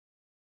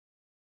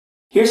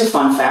Here's a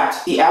fun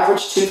fact. The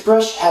average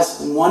toothbrush has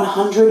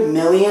 100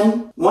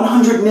 million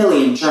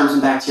germs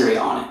and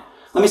bacteria on it.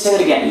 Let me say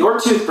that again. Your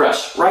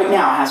toothbrush right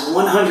now has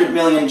 100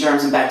 million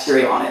germs and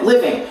bacteria on it,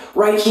 living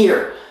right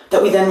here,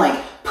 that we then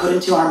put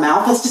into our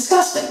mouth. That's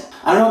disgusting.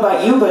 I don't know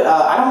about you, but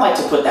I don't like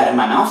to put that in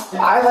my mouth.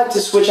 I like to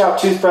switch out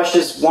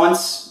toothbrushes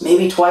once,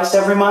 maybe twice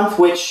every month,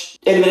 which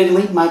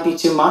admittedly might be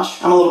too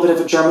much. I'm a little bit of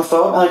a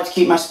germaphobe. I like to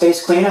keep my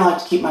space clean. I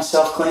like to keep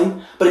myself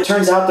clean. But it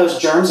turns out those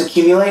germs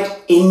accumulate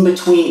in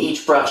between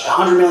each brush.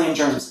 100 million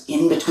germs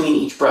in between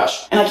each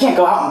brush. And I can't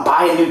go out and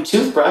buy a new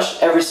toothbrush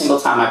every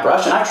single time I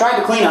brush. And I've tried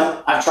to clean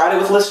them. I've tried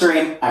it with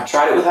Listerine. I've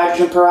tried it with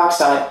hydrogen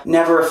peroxide.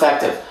 Never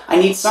effective. I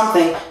need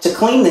something to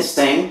clean this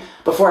thing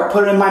before I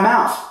put it in my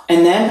mouth.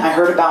 And then I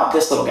heard about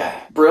this little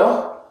guy.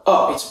 Bril?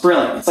 Oh, it's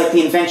brilliant. It's like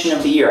the invention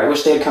of the year. I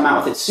wish they had come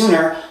out with it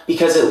sooner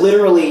because it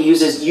literally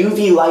uses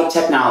UV light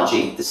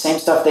technology, the same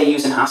stuff they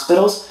use in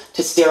hospitals,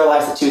 to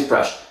sterilize the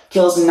toothbrush.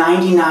 Kills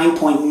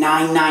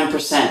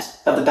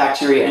 99.99% of the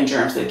bacteria and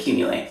germs that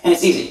accumulate. And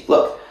it's easy.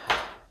 Look,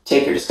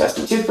 take your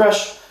disgusting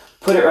toothbrush,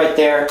 put it right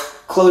there,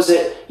 close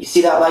it. You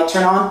see that light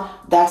turn on?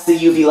 That's the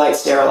UV light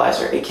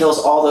sterilizer. It kills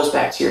all those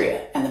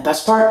bacteria. And the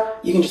best part,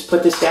 you can just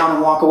put this down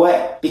and walk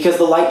away because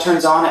the light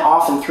turns on and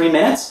off in 3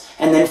 minutes.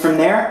 And then from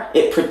there,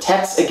 it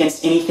protects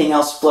against anything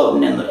else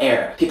floating in the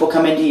air. People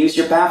come in to use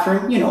your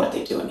bathroom, you know what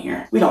they do in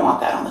here. We don't want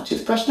that on the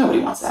toothbrush. Nobody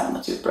wants that on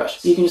the toothbrush.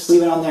 So you can just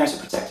leave it on there as a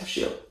protective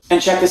shield.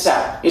 And check this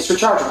out. It's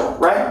rechargeable,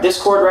 right? This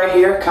cord right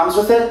here comes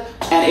with it,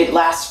 and it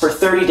lasts for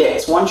 30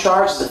 days. One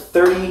charge is a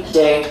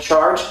 30-day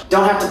charge.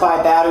 Don't have to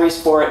buy batteries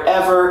for it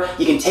ever.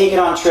 You can take it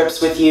on trips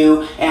with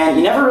you, and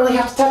you never really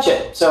have to touch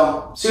it.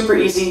 So super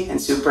easy and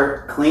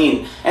super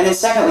clean. And then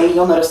secondly,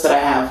 you'll notice that I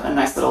have a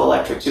nice little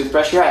electric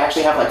toothbrush here. I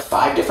actually have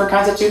 5 different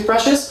kinds of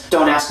toothbrushes.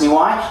 Don't ask me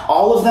why.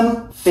 All of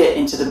them fit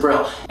into the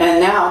Bril.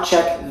 And now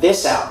check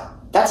this out.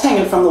 That's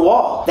hanging from the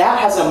wall. That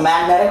has a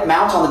magnetic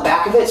mount on the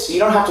back of it, so you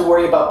don't have to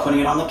worry about putting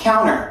it on the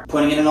counter,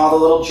 putting it in all the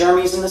little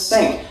germies in the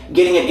sink,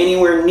 getting it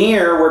anywhere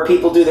near where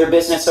people do their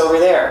business over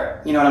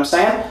there. You know what I'm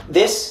saying?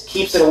 This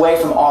keeps it away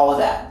from all of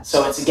that.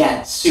 So it's,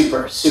 again,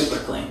 super, super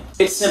clean.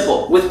 It's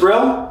simple. With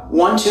Bril,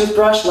 one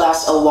toothbrush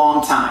lasts a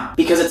long time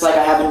because it's like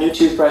I have a new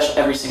toothbrush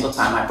every single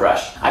time I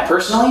brush. I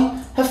personally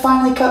have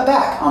finally cut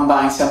back on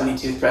buying so many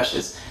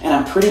toothbrushes, and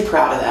I'm pretty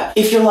proud of that.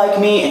 If you're like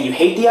me and you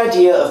hate the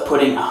idea of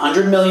putting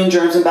 100 million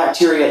germs and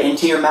bacteria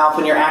into your mouth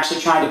when you're actually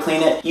trying to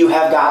clean it, you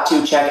have got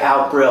to check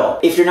out Bril.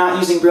 If you're not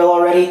using Bril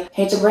already,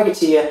 hate to break it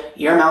to you,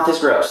 your mouth is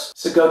gross.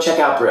 So go check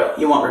out Bril.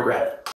 You won't regret it.